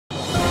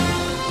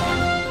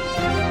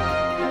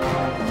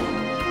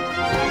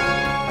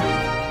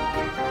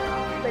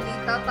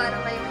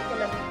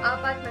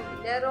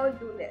Enero,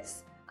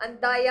 Lunes.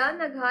 Andaya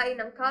naghain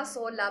ng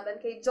kaso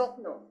laban kay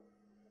Diokno.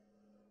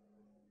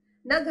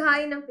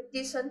 Naghain ng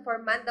petition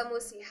for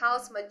mandamus si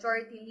House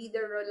Majority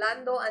Leader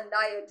Rolando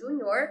Andaya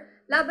Jr.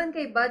 laban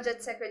kay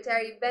Budget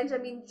Secretary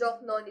Benjamin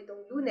Diokno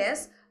nitong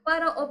Lunes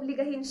para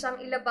obligahin siyang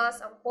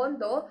ilabas ang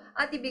pondo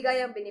at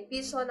ibigay ang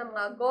benepisyo ng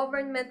mga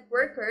government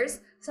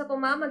workers sa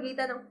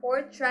pamamagitan ng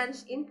 4th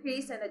tranche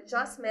increase and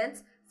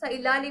adjustments sa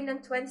ilalim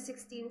ng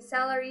 2016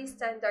 Salary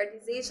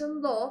Standardization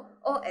Law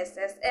o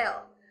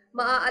SSL.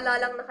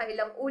 Maaalalang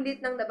nakailang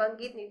ulit nang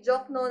nabanggit ni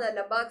Diokno na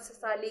labag sa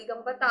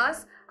saligang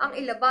batas ang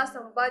ilabas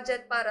ang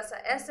budget para sa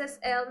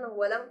SSL ng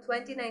walang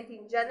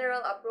 2019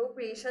 General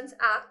Appropriations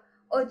Act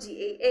o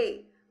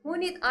GAA.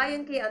 Ngunit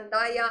ayon kay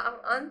Andaya, ang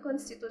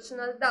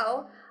unconstitutional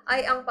daw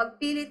ay ang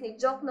pagpilit ni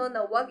Diokno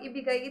na huwag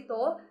ibigay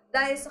ito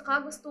dahil sa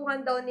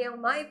kagustuhan daw niyang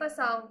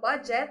maipasa ang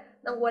budget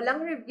ng walang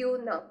review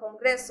ng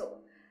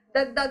Kongreso.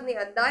 Dagdag ni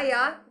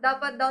Andaya,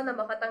 dapat daw na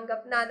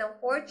makatanggap na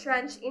ng 4th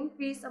tranche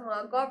increase ang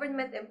mga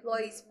government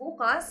employees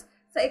bukas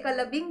sa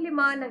ika-15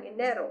 ng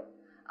Enero.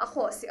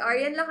 Ako si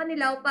Arian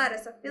Lacanilao para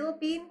sa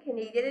Philippine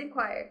Canadian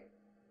Inquirer.